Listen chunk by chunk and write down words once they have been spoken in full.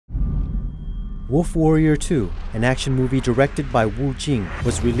Wolf Warrior 2, an action movie directed by Wu Jing,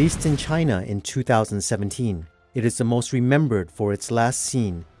 was released in China in 2017. It is the most remembered for its last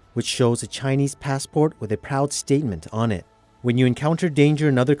scene, which shows a Chinese passport with a proud statement on it. When you encounter danger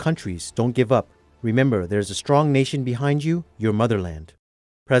in other countries, don't give up. Remember, there's a strong nation behind you, your motherland.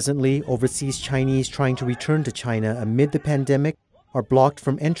 Presently, overseas Chinese trying to return to China amid the pandemic are blocked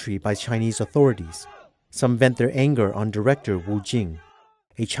from entry by Chinese authorities. Some vent their anger on director Wu Jing.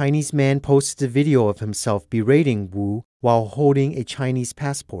 A Chinese man posted a video of himself berating Wu while holding a Chinese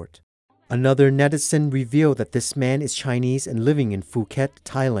passport. Another netizen revealed that this man is Chinese and living in Phuket,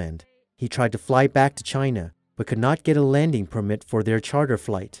 Thailand. He tried to fly back to China, but could not get a landing permit for their charter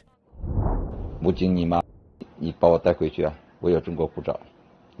flight. 吴京，你妈，你把我带回去啊！我有中国护照，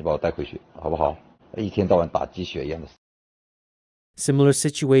你把我带回去，好不好？一天到晚打鸡血一样的。Similar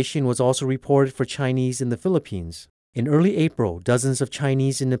situation was also reported for Chinese in the Philippines. In early April, dozens of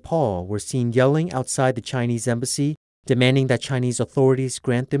Chinese in Nepal were seen yelling outside the Chinese embassy, demanding that Chinese authorities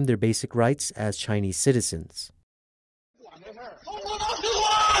grant them their basic rights as Chinese citizens.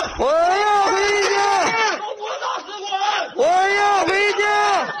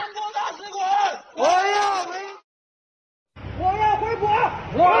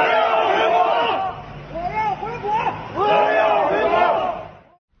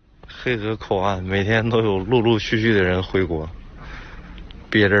 Vladivostok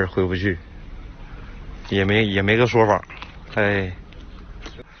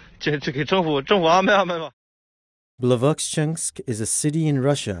is a city in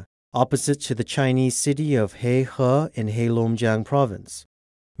Russia, opposite to the Chinese city of Heihe in Heilongjiang province.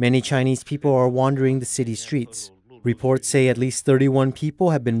 Many Chinese people are wandering the city streets. Reports say at least 31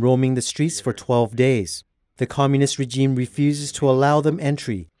 people have been roaming the streets for 12 days. The communist regime refuses to allow them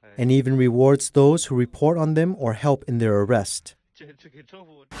entry and even rewards those who report on them or help in their arrest.